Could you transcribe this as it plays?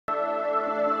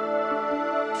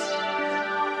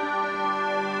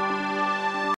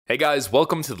Hey guys,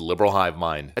 welcome to the Liberal Hive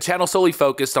Mind, a channel solely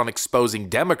focused on exposing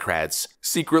Democrats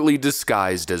secretly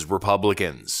disguised as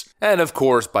Republicans. And of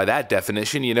course, by that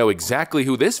definition, you know exactly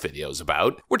who this video's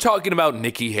about. We're talking about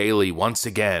Nikki Haley once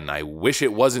again. I wish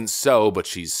it wasn't so, but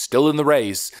she's still in the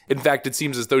race. In fact, it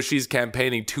seems as though she's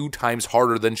campaigning 2 times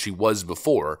harder than she was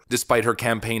before, despite her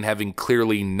campaign having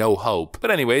clearly no hope.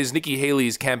 But anyways, Nikki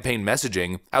Haley's campaign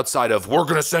messaging, outside of "we're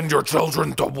gonna send your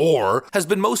children to war," has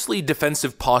been mostly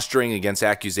defensive posturing against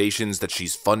accusations that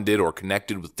she's funded or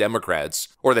connected with Democrats,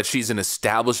 or that she's an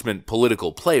establishment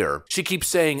political player. She keeps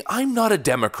saying, "I'm not a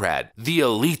Democrat. The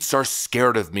elites are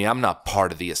scared of me. I'm not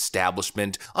part of the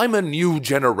establishment. I'm a new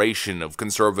generation of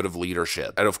conservative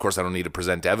leadership." And of course, I don't need to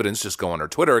present evidence, just go on her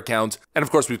Twitter account. And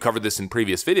of course, we've covered this in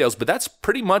previous videos, but that's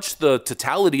pretty much the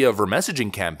totality of her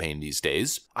messaging campaign these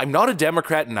days. I'm not a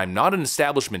Democrat and I'm not an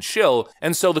establishment shill.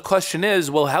 And so the question is,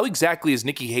 well, how exactly is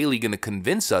Nikki Haley going to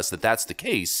convince us that that's the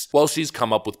case? Well, she's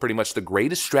come up with pretty much the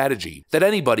greatest strategy that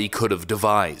anybody could have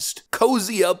devised.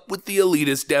 Cozy up with the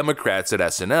elitist Democrats at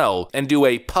SNL and do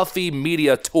a puffy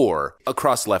media tour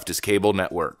across leftist cable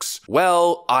networks.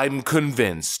 Well, I'm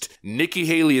convinced. Nikki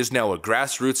Haley is now a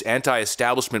grassroots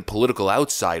anti-establishment political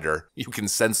outsider. You can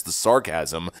sense the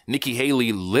sarcasm. Nikki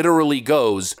Haley literally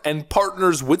goes and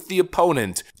partners with the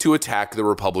opponent to attack the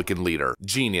Republican leader.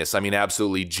 Genius, I mean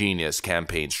absolutely genius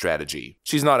campaign strategy.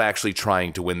 She's not actually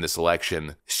trying to win this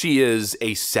election. She is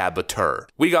a saboteur.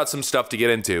 We got some stuff to get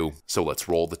into, so let's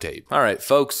roll the tape. All right,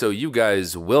 folks, so you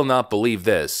guys will not believe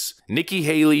this. Nikki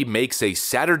Haley makes a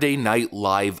Saturday Night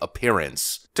Live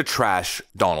appearance to trash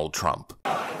Donald Trump.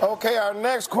 Okay, our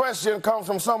next question comes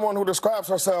from someone who describes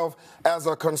herself as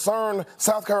a concerned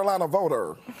South Carolina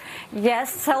voter.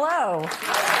 Yes, hello.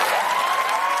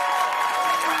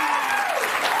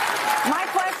 My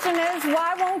question is,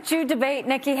 why won't you debate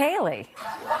Nikki Haley?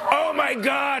 Oh my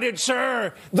God, it's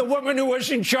her, the woman who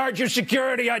was in charge of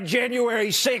security on January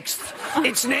 6th.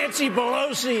 It's Nancy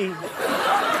Pelosi.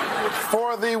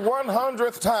 For the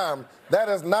 100th time, that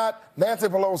is not Nancy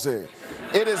Pelosi.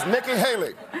 It is Nikki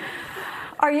Haley.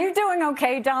 Are you doing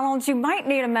okay, Donald? You might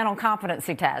need a mental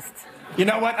competency test. You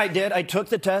know what I did? I took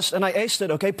the test and I aced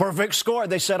it, okay? Perfect score.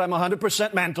 They said I'm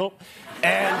 100% mental.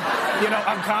 And, you know,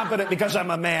 I'm competent because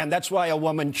I'm a man. That's why a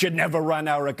woman should never run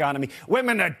our economy.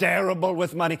 Women are terrible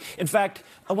with money. In fact,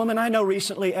 a woman I know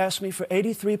recently asked me for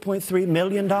 $83.3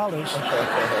 million.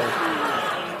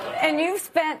 And you've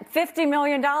spent $50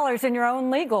 million in your own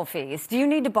legal fees. Do you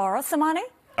need to borrow some money?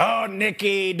 Oh,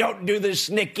 Nikki, don't do this,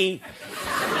 Nikki.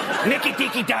 Nikki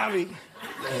Tiki Tavi.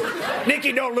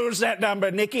 Nikki, don't lose that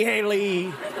number. Nikki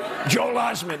Haley, Joel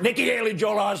Osment. Nikki Haley,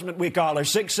 Joel Osment, we call her.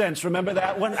 6 cents. Remember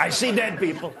that one? I see dead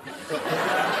people.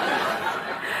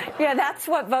 Yeah, that's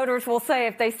what voters will say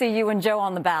if they see you and Joe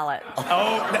on the ballot.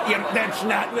 Oh, that's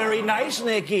not very nice,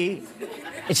 Nikki.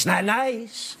 It's not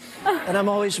nice. And I'm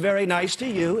always very nice to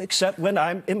you, except when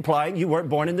I'm implying you weren't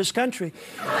born in this country.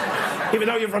 Even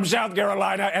though you're from South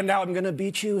Carolina, and now I'm going to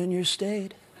beat you in your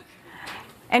state.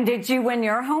 And did you win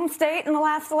your home state in the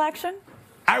last election?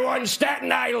 I won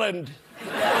Staten Island.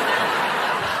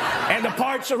 And the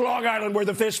parts of Long Island where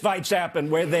the fistfights happen,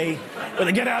 where they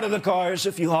get out of the cars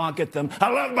if you honk at them. I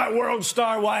love my World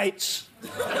Star Whites.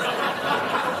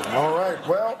 All right,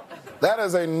 well, that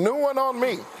is a new one on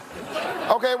me.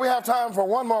 Okay, we have time for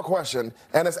one more question,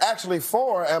 and it's actually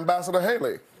for Ambassador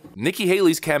Haley. Nikki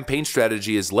Haley's campaign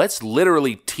strategy is let's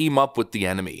literally team up with the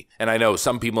enemy. And I know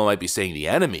some people might be saying the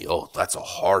enemy. Oh, that's a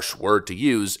harsh word to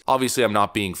use. Obviously, I'm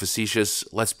not being facetious.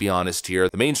 Let's be honest here.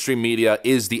 The mainstream media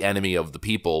is the enemy of the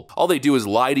people. All they do is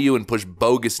lie to you and push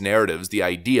bogus narratives. The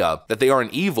idea that they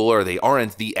aren't evil or they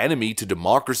aren't the enemy to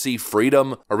democracy,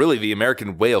 freedom, or really the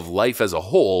American way of life as a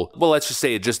whole, well, let's just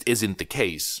say it just isn't the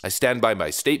case. I stand by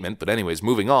my statement, but anyways,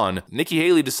 moving on. Nikki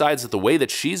Haley decides that the way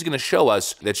that she's going to show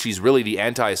us that she's really the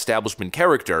anti-establishment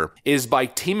character is by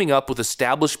teaming up with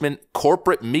establishment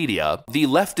corporate media, the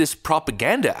leftist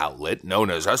propaganda outlet known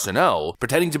as SNL,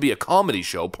 pretending to be a comedy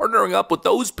show, partnering up with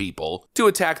those people to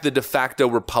attack the de facto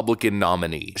Republican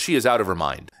nominee. She is out of her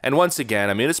mind. And once again,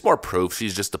 I mean, it's more proof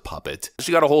she's just a puppet.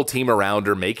 She got a whole team around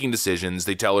her making decisions.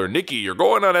 They tell her, "Nikki, you're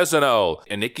going on SNL."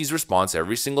 And Nikki's response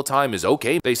every single time is,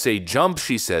 okay. They say jump,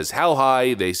 she says how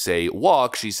high. They say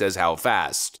walk, she says how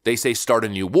fast. They say start a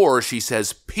new war, she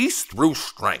says peace through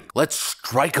strength. Let's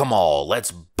strike them all.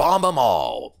 Let's bomb them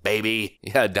all, baby.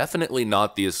 Yeah, definitely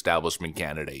not the establishment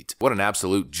candidate. What an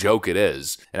absolute joke it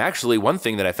is. And actually, one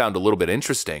thing that I found a little bit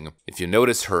interesting, if you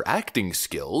notice her acting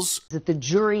skills, that the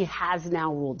jury has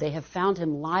now ruled. They have found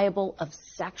him liable of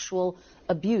sexual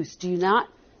abuse. Do you not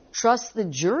trust the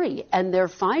jury and their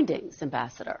findings,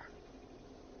 Ambassador?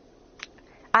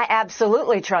 I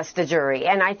absolutely trust the jury,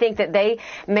 and I think that they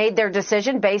made their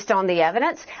decision based on the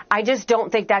evidence. I just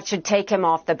don't think that should take him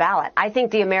off the ballot. I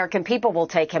think the American people will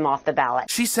take him off the ballot.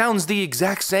 She sounds the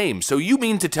exact same. So you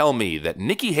mean to tell me that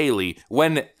Nikki Haley,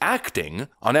 when acting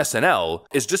on SNL,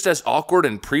 is just as awkward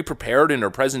and pre-prepared in her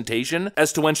presentation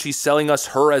as to when she's selling us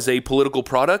her as a political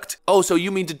product? Oh, so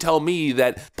you mean to tell me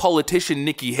that politician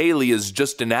Nikki Haley is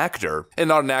just an actor and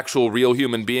not an actual real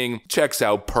human being? Checks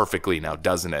out perfectly now,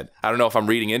 doesn't it? I don't know if I'm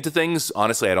reading into things.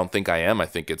 Honestly, I don't think I am. I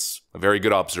think it's a very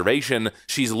good observation.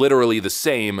 She's literally the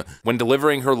same when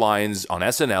delivering her lines on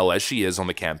SNL as she is on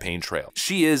the campaign trail.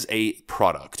 She is a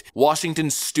product.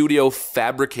 Washington's studio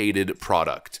fabricated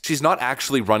product. She's not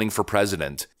actually running for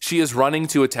president. She is running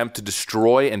to attempt to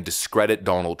destroy and discredit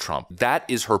Donald Trump. That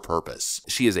is her purpose.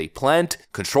 She is a plant,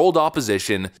 controlled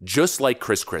opposition, just like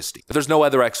Chris Christie. There's no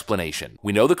other explanation.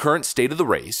 We know the current state of the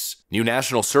race. New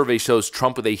national survey shows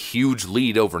Trump with a huge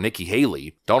lead over Nikki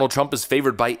Haley. Donald Trump is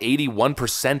favored by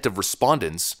 81% of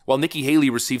respondents, while Nikki Haley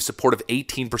receives support of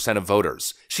 18% of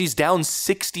voters. She's down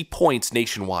 60 points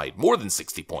nationwide, more than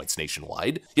 60 points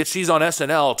nationwide, yet she's on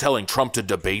SNL telling Trump to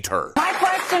debate her. My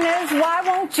question is, why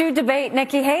won't you debate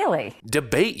Nikki Haley?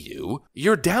 Debate you?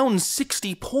 You're down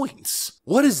 60 points.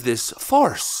 What is this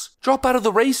farce? Drop out of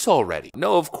the race already.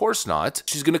 No, of course not.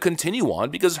 She's going to continue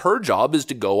on because her job is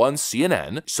to go on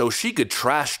CNN so she could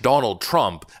trash Donald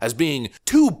Trump as being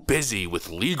too busy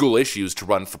with legal issues to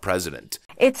run for president.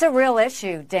 It's a real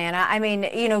issue, Dana. I mean,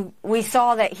 you know, we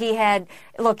saw that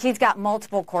he's got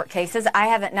multiple court cases. I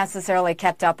haven't necessarily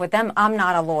kept up with them. I'm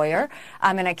not a lawyer.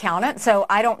 I'm an accountant, so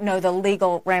I don't know the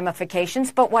legal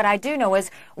ramifications. But what I do know is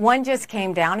one just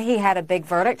came down. He had a big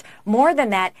verdict. More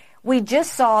than that, we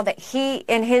just saw that he,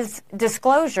 in his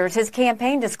disclosures, his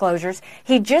campaign disclosures,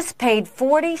 he just paid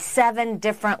 47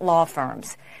 different law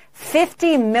firms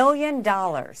 $50 million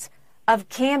of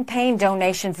campaign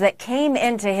donations that came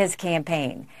into his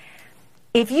campaign.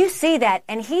 If you see that,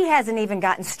 and he hasn't even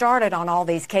gotten started on all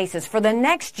these cases, for the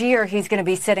next year he's going to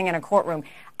be sitting in a courtroom.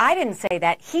 I didn't say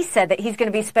that. He said that he's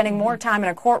going to be spending more time in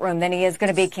a courtroom than he is going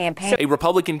to be campaigning. A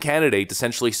Republican candidate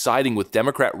essentially siding with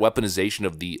Democrat weaponization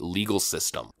of the legal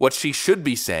system. What she should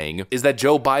be saying is that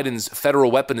Joe Biden's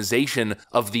federal weaponization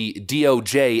of the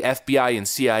DOJ, FBI, and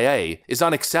CIA is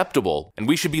unacceptable, and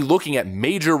we should be looking at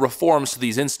major reforms to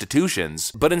these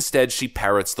institutions, but instead she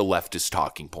parrots the leftist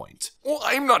talking point. Well,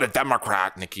 I'm not a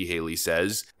Democrat, Nikki Haley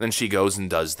says. Then she goes and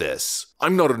does this.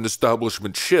 I'm not an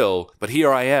establishment shill, but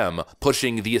here I am,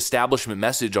 pushing the establishment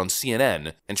message on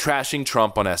CNN and trashing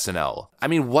Trump on SNL. I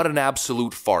mean, what an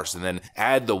absolute farce. And then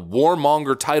add the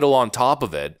warmonger title on top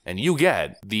of it, and you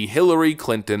get the Hillary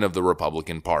Clinton of the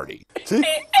Republican Party.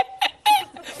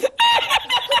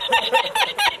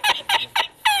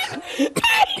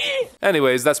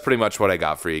 Anyways, that's pretty much what I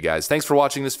got for you guys. Thanks for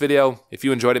watching this video. If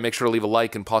you enjoyed it, make sure to leave a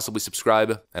like and possibly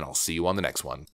subscribe, and I'll see you on the next one.